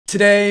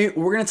Today,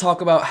 we're going to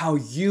talk about how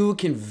you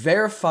can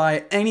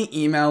verify any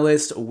email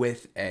list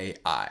with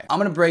AI. I'm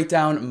going to break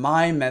down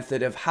my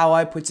method of how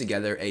I put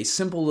together a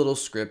simple little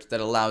script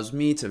that allows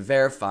me to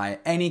verify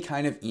any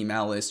kind of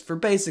email list for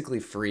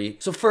basically free.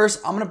 So first,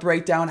 I'm going to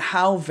break down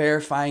how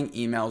verifying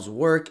emails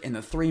work and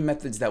the three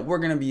methods that we're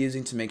going to be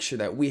using to make sure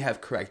that we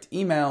have correct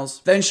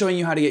emails, then showing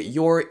you how to get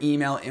your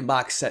email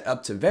inbox set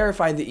up to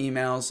verify the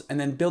emails, and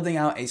then building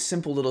out a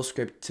simple little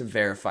script to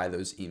verify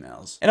those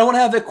emails. And I want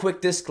to have a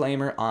quick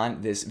disclaimer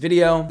on this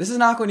video. This is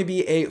not going to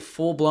be a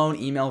full-blown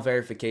email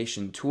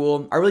verification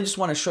tool. I really just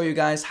want to show you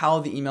guys how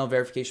the email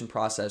verification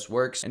process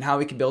works and how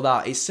we can build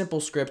out a simple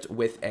script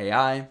with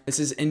AI. This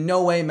is in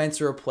no way meant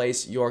to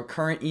replace your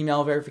current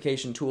email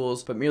verification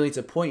tools, but merely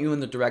to point you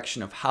in the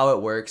direction of how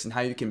it works and how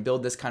you can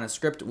build this kind of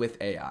script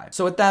with AI.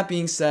 So with that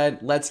being said,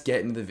 let's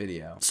get into the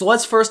video. So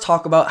let's first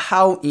talk about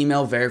how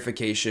email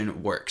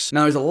verification works.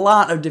 Now there's a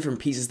lot of different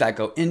pieces that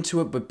go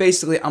into it, but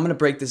basically I'm going to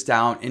break this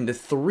down into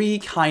three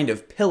kind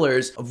of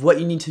pillars of what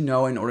you need to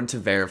know in order to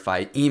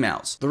verify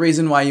emails. The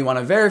reason why you want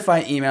to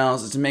verify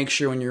emails is to make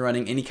sure when you're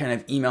running any kind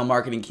of email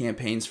marketing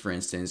campaigns, for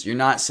instance, you're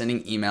not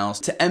sending emails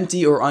to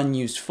empty or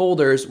unused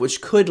folders, which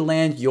could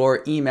land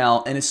your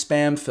email in a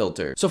spam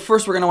filter. So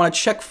first we're going to want to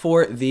check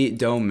for the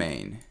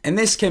domain. And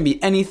this can be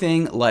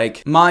anything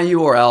like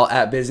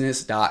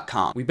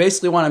myurl@business.com. We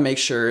basically want to make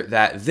sure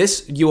that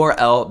this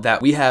URL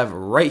that we have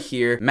right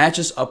here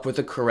matches up with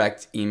the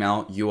correct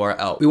email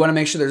URL. We want to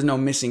make sure there's no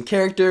missing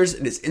characters,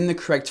 it is in the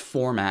correct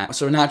format,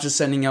 so we're not just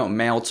sending out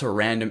mail to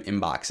random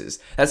inboxes.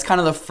 That's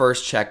kind of the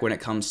first check when it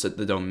comes to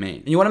the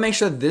domain. And you want to make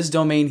sure that this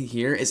domain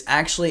here is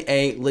actually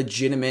a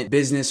legitimate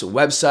business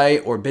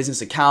website or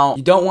business account.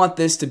 You don't want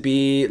this to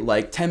be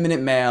like 10-minute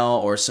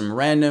mail or some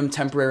random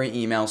temporary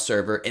email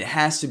server. It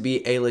has to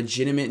be a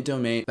legitimate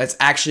domain that's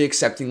actually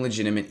accepting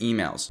legitimate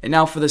emails. And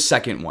now for the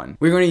second one,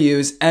 we're going to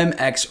use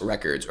MX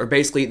records, or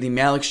basically the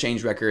mail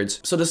exchange records.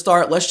 So to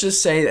start, let's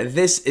just say that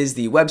this is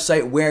the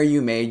website where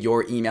you made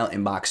your email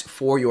inbox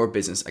for your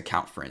business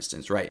account, for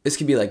instance, right? This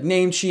could be like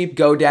Namecheap,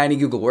 GoDaddy,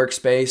 Google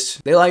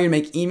Workspace. They allow you to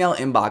make email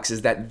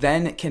inboxes that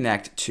then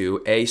connect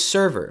to a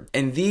server.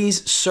 And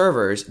these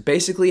servers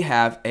basically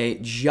have a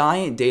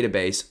giant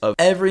database of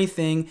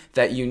everything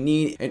that you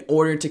need in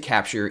order to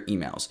capture your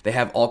emails. They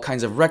have all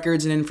kinds of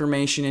records and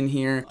information in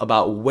here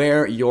about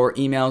where your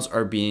emails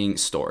are being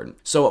stored.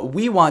 So what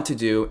we want to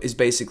do is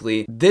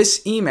basically,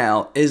 this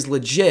email is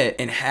legit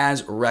and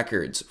has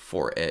records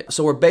for it.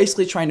 So we're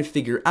basically trying to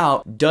figure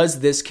out,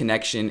 does this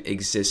connection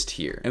exist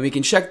here? And we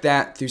can check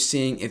that through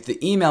seeing if the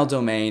email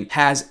domain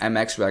has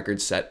MX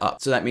records set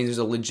up. So that means there's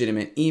a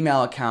legitimate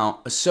email account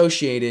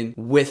associated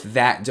with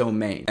that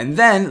domain. And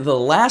then the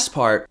last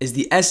part is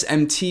the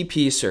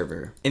SMTP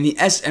server. And the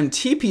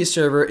SMTP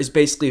server is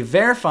basically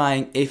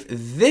verifying if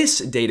this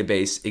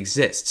database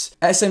exists.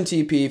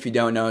 SMTP, if you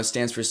don't know,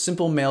 stands for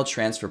Simple Mail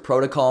Transfer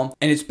Protocol.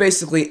 And it's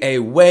basically a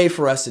way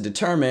for us to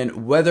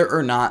determine whether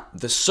or not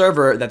the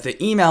server that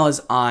the email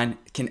is on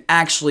can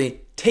actually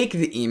take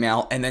the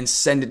email and then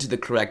send it to the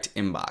correct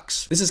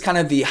inbox. This is kind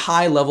of the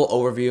high level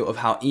overview of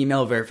how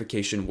email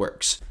verification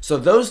works. So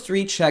those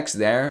three checks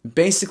there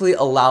basically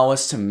allow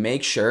us to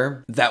make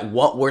sure that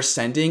what we're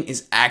sending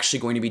is actually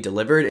going to be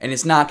delivered and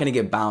it's not going to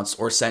get bounced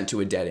or sent to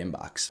a dead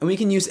inbox. And we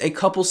can use a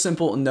couple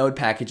simple node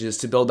packages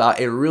to build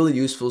out a really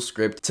useful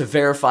script to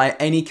verify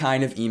any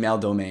kind of email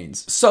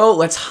domains. So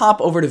let's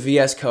hop over to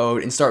VS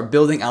Code and start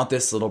building out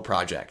this little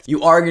project.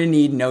 You are going to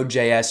need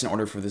Node.js in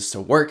order for this to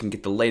work and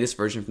get the latest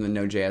version from the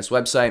Node.js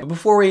website. But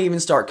before we even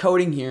start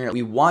coding here,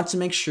 we want to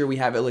make sure we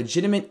have a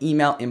legitimate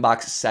email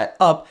inbox set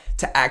up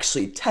to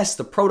actually test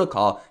the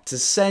protocol to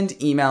send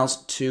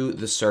emails to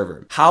the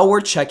server. How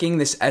we're checking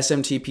this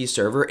SMTP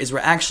server is we're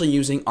actually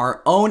using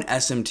our own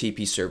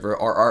SMTP server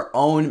or our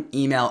own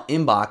email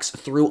inbox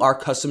through our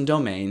custom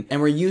domain,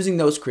 and we're using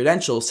those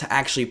credentials to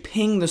actually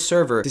ping the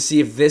server to see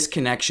if this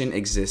connection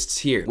exists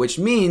here, which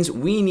means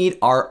we need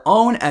our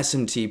own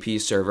SMTP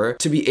server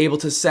to be able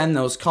to send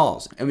those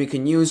calls, and we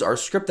can use our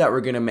script that we're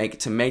going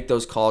to make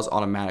those calls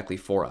automatically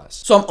for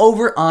us. So I'm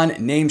over on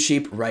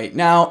Namecheap right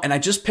now, and I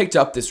just picked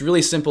up this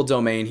really simple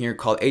domain here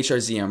called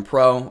HRZM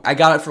Pro. I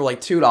got it for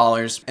like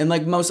 $2, and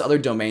like most other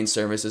domain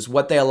services,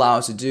 what they allow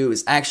us to do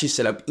is actually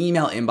set up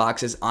email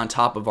inboxes on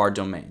top of our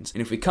domains.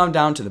 And if we come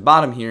down to the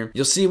bottom here,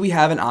 you'll see we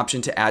have an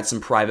option to add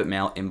some private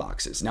mail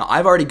inboxes. Now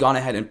I've already gone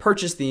ahead and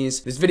purchased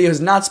these. This video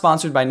is not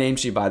sponsored by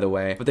Namecheap, by the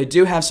way, but they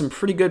do have some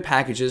pretty good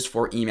packages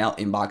for email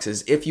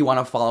inboxes if you want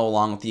to follow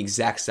along with the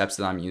exact steps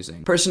that I'm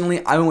using.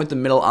 Personally, I went with the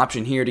middle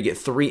option here to get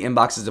 3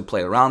 inboxes to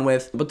play around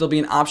with, but there'll be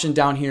an option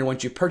down here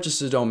once you purchase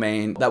the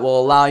domain that will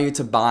allow you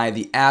to buy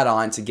the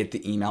add-on to get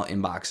the email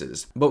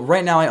inboxes. But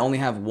right now I only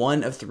have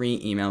 1 of 3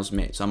 emails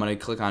made. So I'm going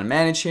to click on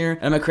manage here,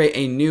 and I'm going to create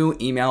a new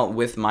email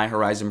with my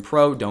Horizon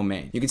Pro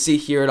domain. You can see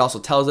here it also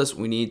tells us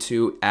we need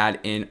to add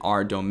in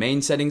our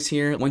domain settings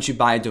here. Once you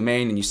buy a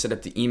domain and you set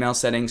up the email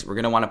settings, we're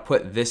going to want to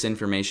put this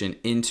information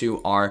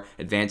into our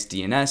advanced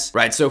DNS,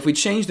 right? So if we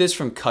change this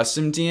from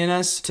custom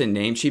DNS to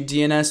Namecheap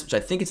DNS, which I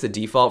think it's the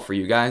default for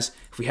you guys,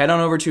 if we head on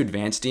over to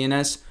advanced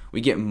DNS,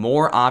 we get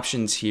more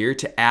options here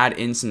to add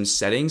in some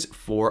settings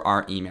for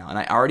our email. And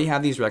I already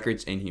have these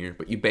records in here,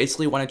 but you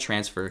basically want to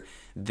transfer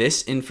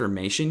this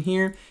information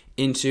here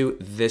into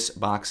this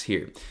box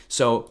here.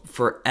 So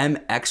for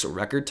MX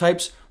record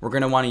types, we're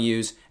going to want to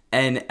use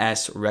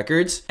NS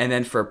records. And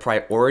then for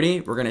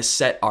priority, we're going to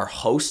set our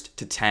host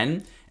to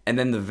 10. And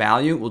then the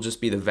value will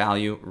just be the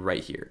value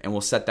right here. And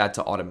we'll set that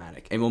to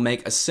automatic. And we'll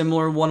make a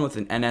similar one with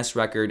an NS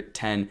record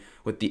 10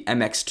 with the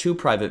MX2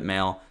 private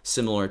mail,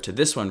 similar to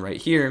this one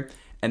right here.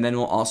 And then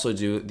we'll also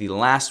do the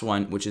last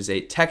one, which is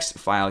a text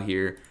file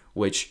here,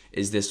 which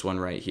is this one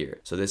right here.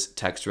 So this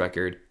text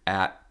record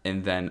at,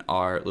 and then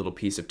our little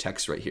piece of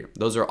text right here.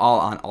 Those are all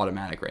on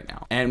automatic right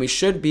now. And we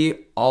should be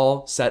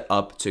all set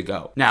up to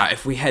go. Now,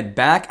 if we head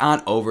back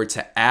on over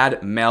to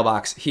add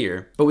mailbox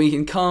here, but we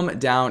can come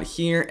down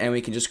here and we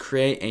can just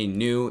create a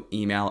new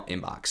email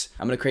inbox.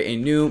 I'm gonna create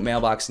a new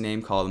mailbox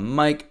name called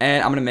Mike,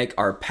 and I'm gonna make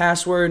our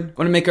password.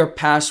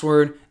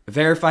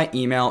 Verify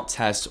email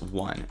test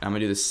 1. I'm gonna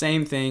do the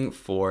same thing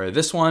for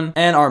this one,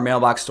 and our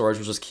mailbox storage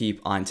will just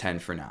keep on 10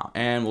 for now,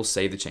 and we'll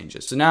save the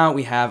changes. So now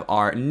we have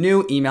our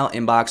new email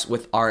inbox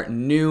with our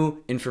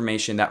new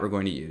information that we're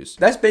going to use.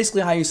 That's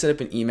basically how you set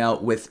up an email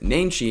with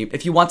Namecheap.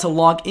 If you want to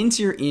log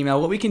into your email,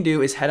 what we can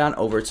do is head on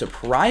over to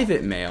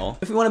private mail.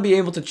 If we want to be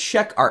able to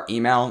check our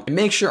email and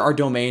make sure our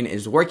domain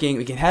is working,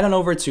 we can head on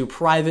over to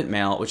private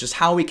mail, which is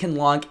how we can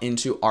log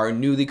into our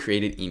newly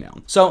created email.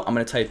 So I'm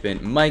gonna type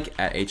in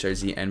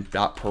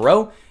mike@hrzn.pro,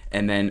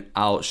 and then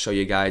I'll show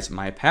you guys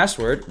my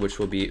password, which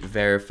will be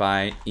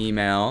verify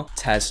email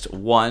test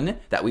 1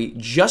 that we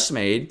just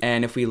made.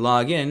 And if we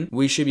log in,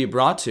 we should be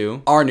brought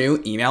to our new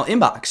email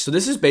inbox. So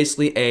this is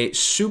basically a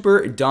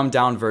super dumbed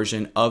down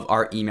version of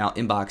our email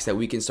inbox that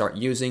we can start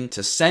using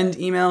to send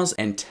emails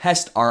and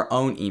test our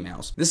own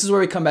emails. This is where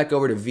we come back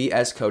over to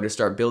VS Code to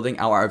start building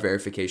out our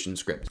verification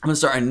script. I'm gonna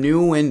start a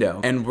new window,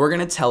 and we're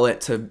gonna tell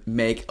it to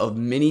make a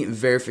mini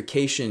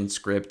verification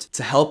script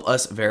to help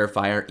us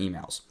verify our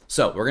emails.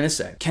 So we're gonna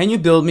say, can you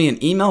build me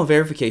an email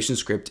verification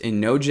script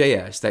in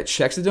Node.js that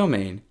checks the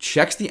domain,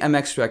 checks the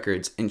MX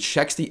records, and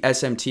checks the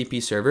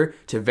SMTP server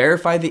to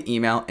verify the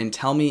email and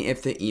tell me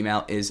if the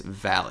email is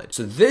valid?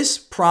 So this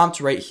prompt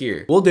right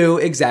here will do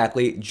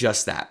exactly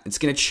just that. It's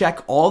gonna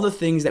check all the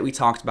things that we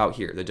talked about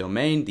here, the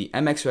domain, the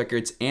MX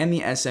records, and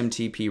the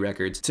SMTP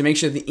records to make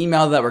sure the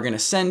email that we're gonna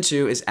send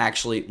to is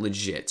actually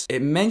legit.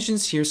 It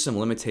mentions here some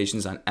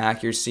limitations on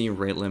accuracy,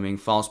 rate limiting,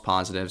 false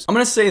positives. I'm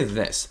gonna say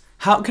this.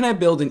 How can I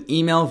build an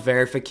email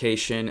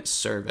verification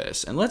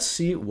service? And let's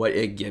see what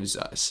it gives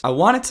us. I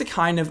wanted to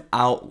kind of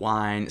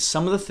outline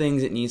some of the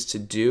things it needs to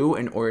do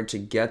in order to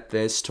get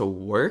this to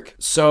work.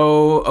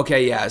 So,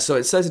 okay, yeah, so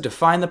it says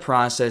define the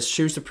process,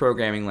 choose the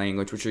programming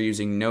language, which we're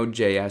using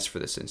Node.js for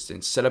this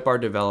instance, set up our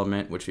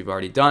development, which we've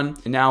already done.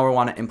 And now we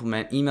want to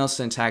implement email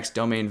syntax,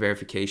 domain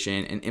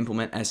verification, and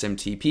implement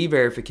SMTP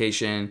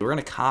verification. We're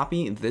gonna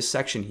copy this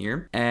section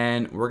here,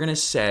 and we're gonna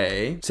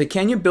say,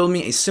 can you build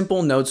me a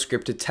simple Node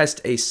script to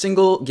test a single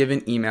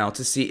given email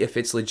to see if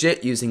it's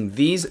legit using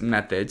these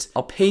methods?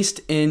 I'll paste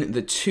in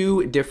the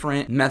 2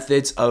 different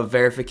methods of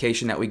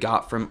verification that we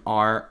got from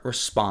our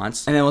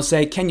response. And then we'll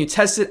say, can you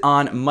test it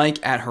on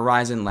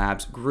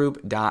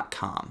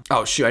mike@horizonlabsgroup.com?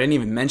 Oh shoot, I didn't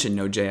even mention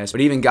Node.js,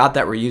 but even got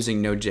that we're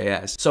using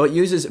Node.js. So it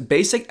uses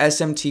basic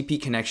SMTP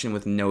connection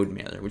with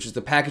NodeMailer, which is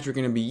the package we're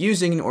gonna be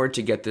using in order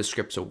to get this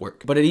script to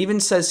work. But it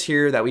even says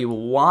here that we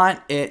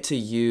want it to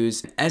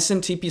use an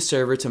SMTP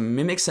server to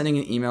mimic sending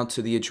an email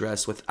to the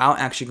address without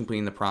actually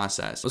completing the process.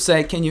 We'll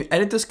say, can you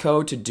edit this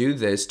code to do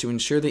this to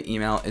ensure the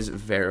email is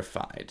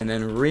verified? And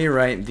then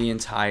rewrite the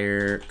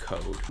entire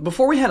code.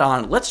 Before we head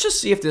on, let's just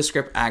see if this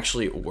script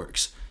actually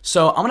works.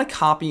 So I'm gonna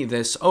copy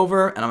this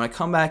over and I'm gonna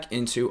come back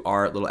into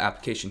our little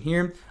application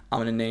here. I'm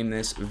gonna name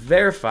this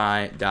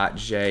verify.js.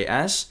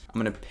 I'm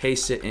gonna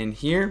paste it in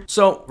here.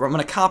 So I'm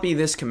gonna copy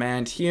this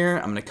command here.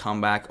 I'm gonna come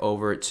back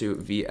over to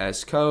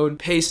VS Code,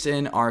 paste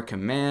in our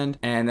command,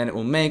 and then it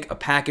will make a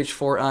package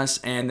for us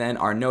and then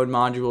our node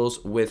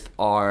modules with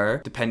our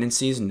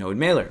dependencies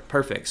NodeMailer.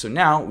 Perfect. So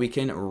now we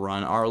can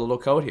run our little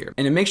code here.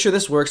 And to make sure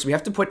this works, we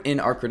have to put in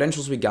our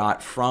credentials we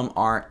got from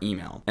our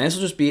email. And this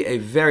will just be a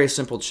very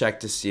simple check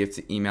to see if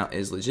the email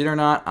is legit or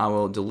not. I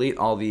will delete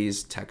all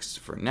these texts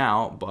for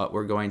now, but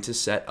we're going to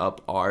set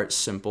up our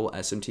simple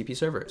SMTP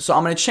server. So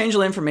I'm gonna change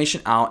the information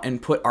out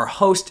and put our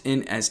host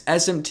in as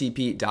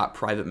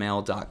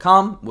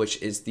smtp.privatemail.com,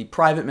 which is the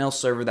private mail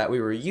server that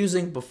we were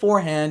using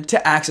beforehand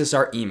to access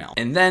our email.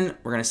 And then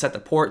we're gonna set the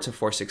port to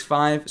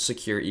 465,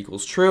 secure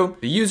equals true.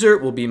 The user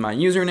will be my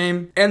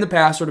username, and the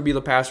password will be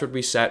the password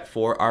we set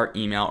for our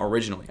email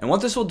originally. And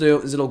what this will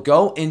do is it'll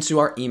go into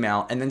our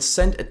email and then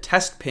send a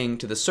test ping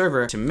to the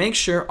server to make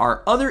sure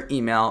our other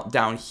email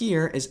down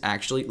here is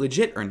actually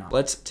legit or not.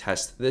 Let's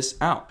test this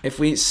out. If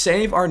we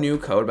save our new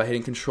code by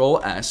hitting Control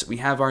S, we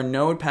have our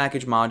node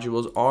package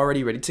modules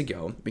already ready to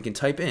go, we can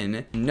type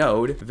in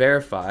node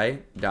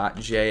verify.js.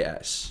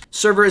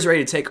 Server is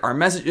ready to take our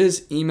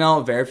messages.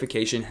 Email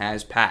verification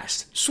has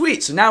passed.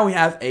 Sweet. So now we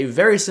have a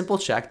very simple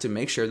check to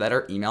make sure that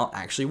our email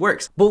actually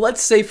works. But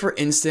let's say, for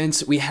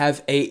instance, we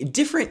have a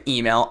different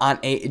email on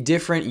a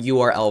different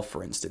URL,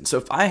 for instance. So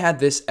if I had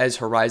this as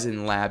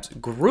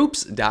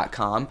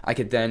horizonlabsgroups.com, I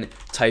could then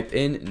type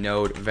in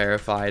node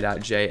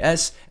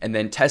verify.js and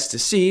then test to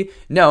see,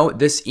 no,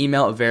 this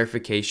email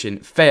verification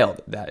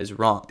failed. That is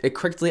wrong. It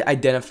quickly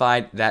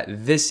identified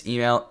that this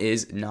email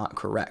is not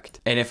correct.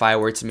 And if I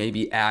were to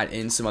maybe add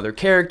in some other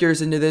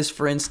characters into this,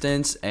 for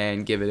instance,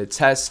 and give it a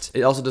test,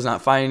 it also does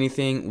not find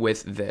anything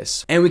with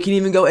this. And we can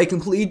even go a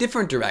completely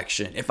different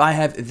direction. If I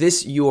have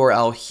this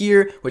URL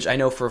here, which I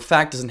know for a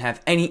fact doesn't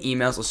have any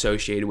emails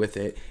associated with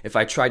it, if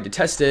I tried to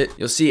test it,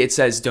 you'll see it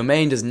says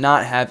domain does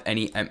not have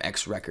any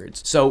MX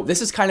records. So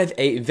this is kind of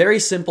a very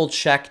simple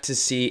check to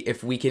see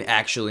if we can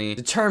actually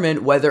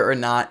determine whether or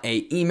not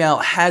a email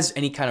has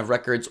any kind of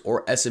records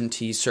or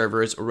SMT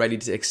servers ready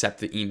to accept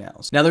the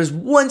emails. Now there's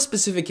one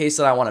specific case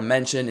that I want to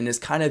mention, and it's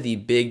kind of the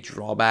big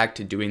drawback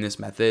to doing this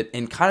method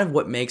and kind of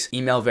what makes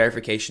email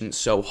verification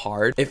so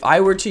hard. If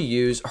I were to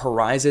use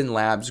Horizon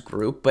Labs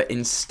group, but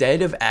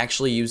instead of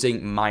actually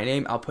using my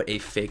name, I'll put a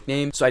fake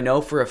name. So I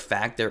know for a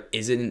fact there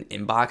isn't an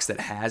inbox that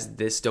has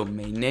this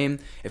domain name.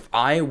 If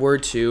I were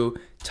to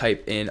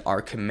type in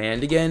our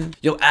command again,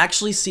 you'll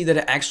actually see that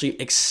it actually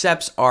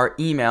accepts our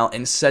email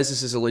and says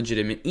this is a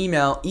legitimate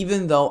email,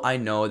 even though I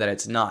know that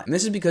it's not. And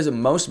this is because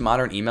most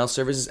modern email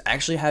services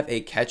actually have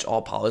a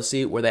catch-all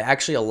policy where they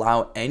actually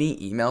allow any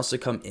emails to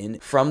come in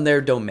from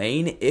their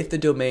domain if the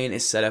domain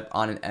is set up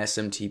on an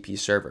SMTP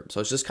server.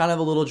 So it's just kind of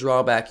a little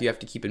drawback you have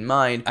to keep in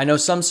mind. I know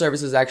some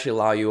services actually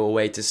allow you a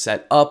way to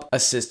set up a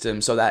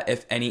system so that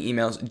if any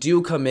emails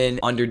do come in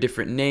under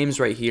different names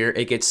right here,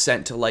 it gets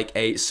sent to like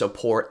a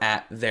support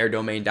at their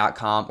domain.com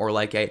or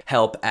like a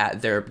help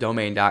at their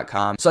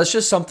domain.com. So that's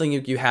just something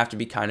you have to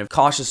be kind of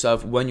cautious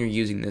of when you're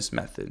using this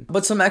method.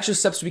 But some extra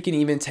steps we can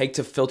even take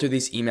to filter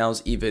these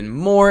emails even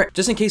more,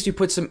 just in case we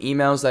put some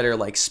emails that are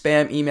like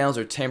spam emails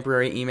or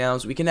temporary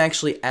emails, we can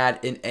actually add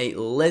in a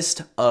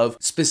list of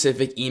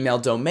specific email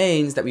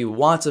domains that we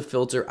want to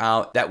filter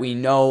out that we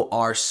know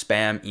are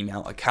spam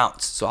email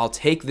accounts. So I'll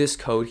take this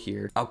code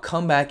here, I'll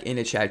come back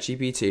into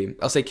ChatGPT,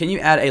 I'll say, can you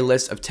add a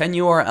list of 10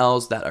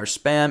 URLs that are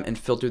spam and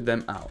filter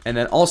them out? And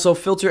then also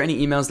filter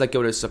any emails that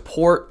go to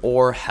support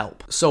or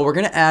help. So we're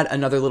going to add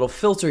another little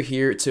filter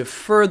here to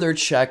further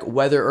check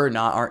whether or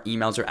not our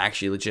emails are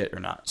actually legit or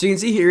not. So you can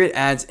see here it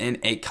adds in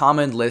a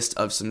common list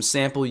of some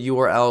sample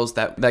URLs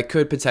that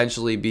could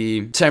potentially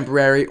be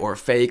temporary or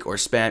fake or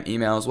spam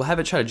emails. We'll have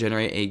it try to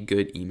generate a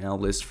good email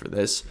list for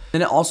this.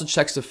 Then it also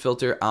checks to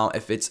filter out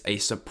if it's a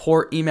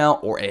support email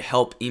or a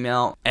help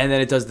email, and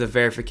then it does the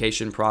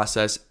verification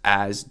process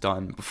as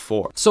done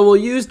before. So we'll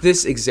use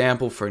this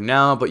example for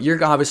now, but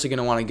you're obviously going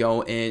to want to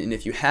go in, and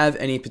if you have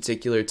any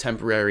particular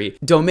temporary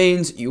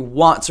domains you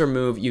want to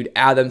remove, you'd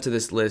add them to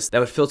this list that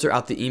would filter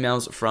out the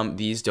emails from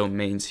these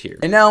domains here.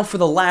 And now for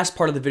the last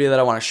part of the video that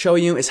I want to show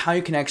you is how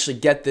you can actually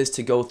get this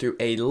to go through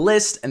a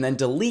list and then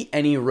delete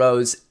any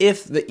rows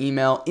if the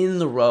email in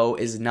the row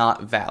is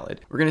not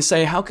valid. We're going to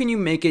say, how can you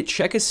make it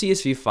check a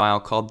CSV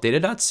file called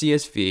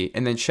data.csv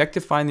and then check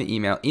to find the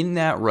email in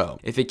that row.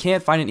 If it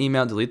can't find an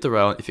email, delete the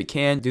row. If it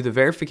can, do the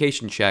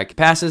verification check.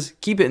 Passes,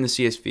 keep it in the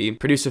CSV.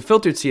 Produce a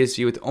filtered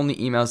CSV with only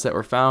emails that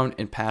were found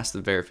and pass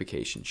the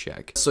verification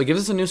check. So it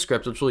gives us a new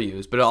script which we'll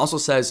use, but it also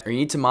says you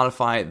need to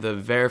modify the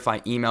verify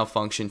email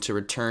function to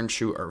return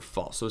true or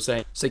false. So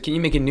say can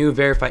you make a new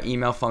verify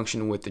email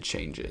function with the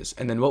changes?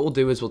 And then what we'll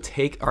do is we'll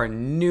take our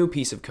new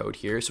piece of code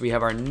here. So we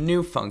have our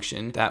new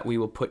function that we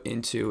will put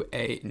into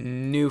a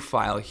new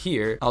file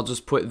here. I'll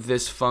just put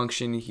this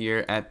function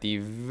here at the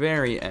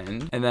very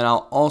end, and then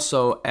I'll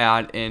also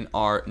add in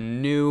our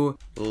new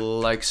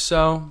like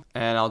so,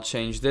 and I'll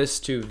change this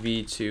to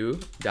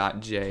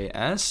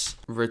v2.js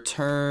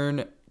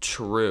return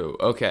true.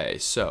 Okay,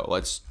 so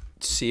let's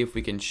see if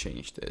we can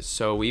change this.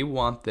 So we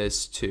want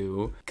this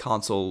to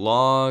console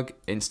log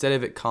instead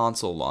of it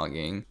console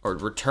logging, or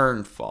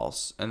return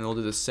false, and we'll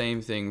do the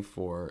same thing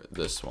for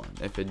this one.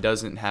 If it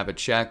doesn't have a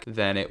check,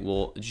 then it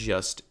will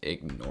just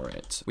ignore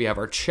it. We have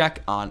our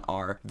check on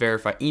our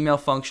verify email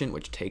function,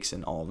 which takes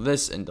in all of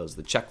this and does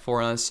the check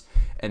for us.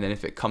 And then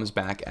if it comes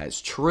back as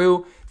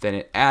true, then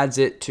it adds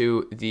it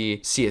to the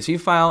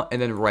CSV file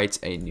and then writes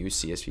a new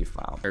CSV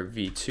file. Our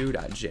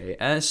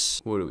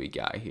v2.js, what do we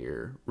got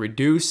here?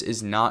 Reduce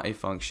is not a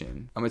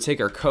function. I'm gonna take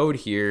our code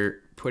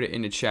here, put it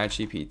into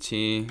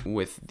ChatGPT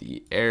with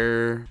the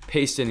error,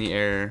 paste in the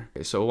error.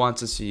 Okay, so it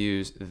wants us to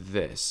use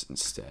this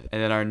instead.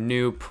 And then our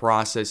new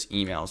process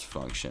emails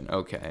function.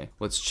 Okay,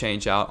 let's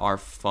change out our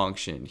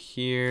function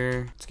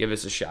here. Let's give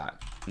this a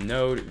shot.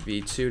 node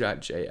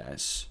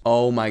v2.js.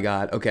 Oh my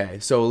god. Okay,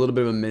 so a little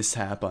bit of a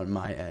mishap on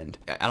my end.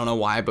 I don't know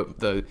why, but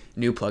the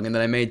new plugin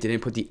that I made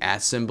didn't put the @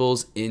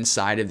 symbols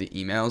inside of the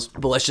emails.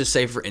 But let's just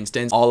say, for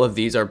instance, all of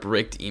these are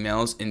bricked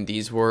emails and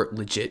these were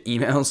legit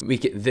emails.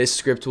 This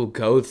script will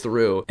go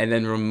through and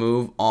then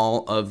remove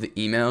all of the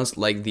emails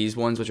like these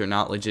ones, which are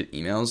not legit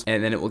emails,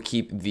 and then it will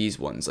keep these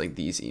ones like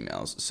these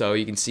emails. So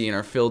you can see in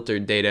our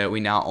filtered data, we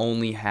now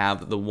only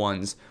have the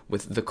ones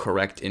with the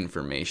correct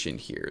information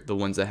here, the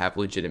ones that have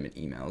legitimate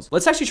emails.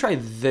 Let's actually try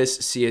this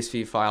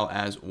CSV file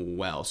as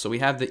well. So we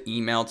have the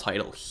email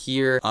title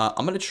here.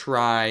 I'm gonna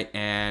try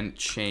and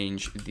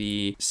change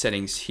the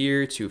settings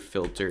here to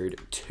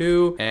filtered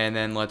 2, and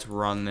then let's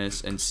run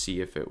this and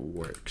see if it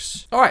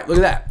works. All right, look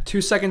at that.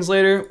 2 seconds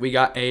later, we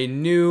got a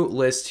new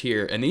list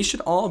here, and these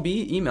should all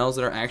be emails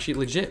that are actually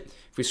legit.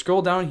 If we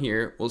scroll down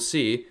here, we'll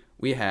see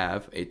we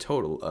have a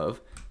total of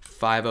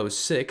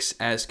 506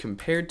 as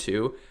compared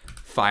to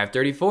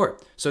 534.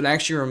 So it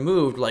actually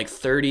removed like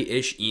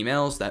 30-ish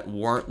emails that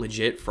weren't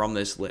legit from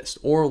this list,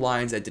 or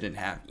lines that didn't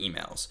have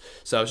emails.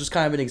 So it's just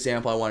kind of an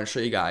example I want to show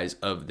you guys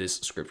of this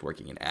script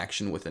working in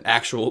action with an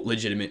actual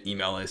legitimate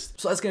email list.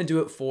 So that's going to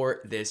do it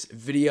for this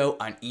video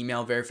on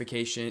email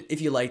verification. If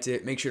you liked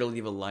it, make sure to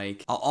leave a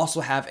like. I'll also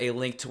have a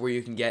link to where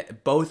you can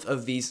get both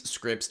of these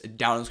scripts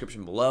down in the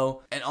description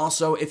below. And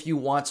also, if you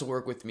want to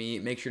work with me,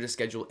 make sure to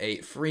schedule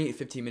a free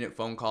 15-minute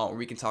phone call where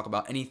we can talk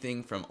about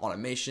anything from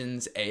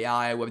automations,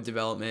 AI, web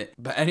development.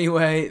 But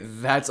anyway,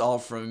 that's all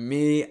from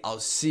me.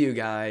 I'll see you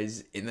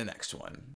guys in the next one.